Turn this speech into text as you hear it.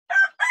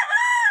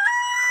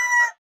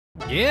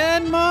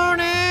Good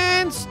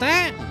morning,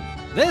 Stanton.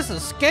 This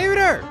is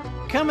Scooter,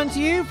 coming to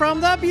you from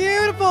the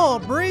beautiful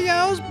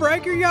Brio's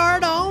Breaker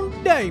Yard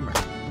on Damer.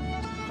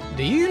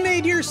 Do you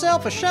need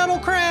yourself a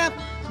shuttlecraft?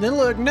 Then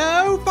look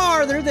no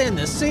farther than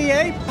the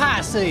C8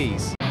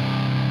 Pisces.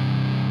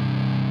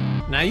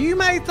 Now you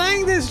may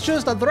think this is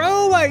just a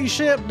throwaway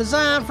ship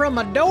designed from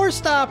a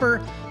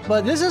doorstopper,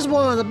 but this is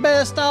one of the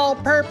best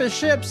all-purpose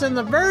ships in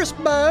the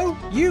Versbo.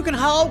 You can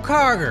haul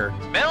cargo.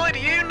 Billy, do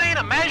you need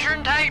a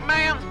measuring tape,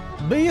 ma'am?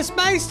 Be a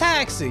space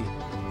taxi.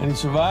 Any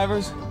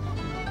survivors?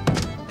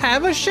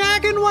 Have a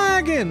shacking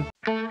wagon.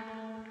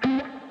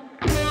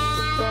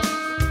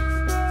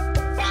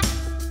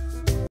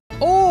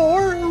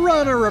 Or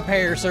run a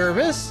repair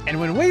service. And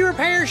when we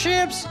repair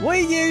ships, we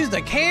use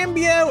the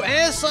Cambio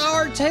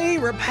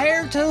SRT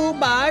repair tool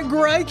by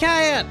Grey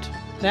Cat.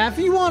 Now, if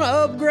you want to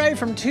upgrade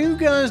from 2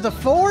 guns to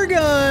 4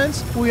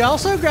 guns, we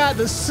also got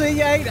the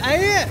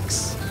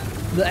C8X.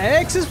 The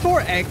X is for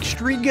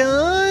extra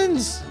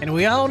guns. And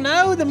we all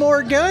know the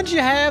more guns you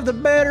have, the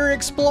better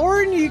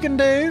exploring you can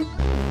do.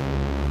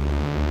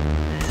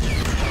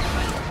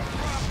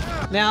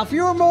 Now, if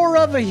you're more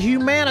of a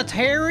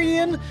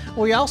humanitarian,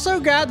 we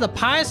also got the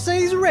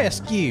Pisces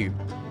Rescue.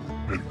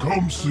 And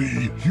come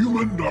see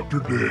Human Dr.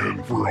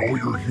 Dan for all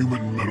your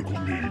human medical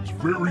needs.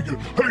 Very good.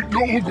 Hey,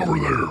 don't look over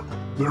there.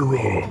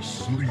 They're,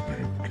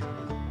 sleeping.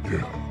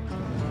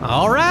 Yeah.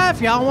 All right, if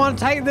y'all want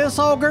to take this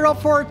old girl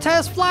for a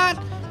test flight,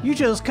 you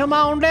just come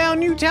on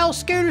down, you tell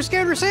Scooter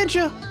sent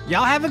you.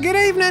 Y'all have a good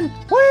evening.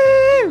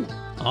 Woo!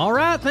 All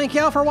right, thank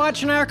y'all for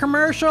watching our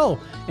commercial.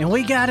 And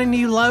we got a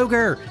new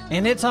logo,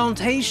 and it's on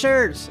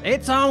t-shirts,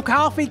 it's on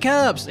coffee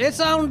cups,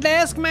 it's on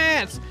desk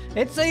mats,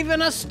 it's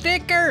even a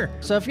sticker.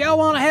 So if y'all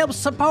want to help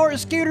support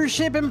Scooter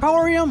Ship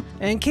Emporium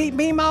and keep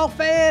me all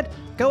fed,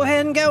 go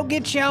ahead and go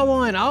get y'all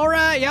one. All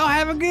right, y'all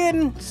have a good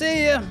one.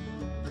 See ya.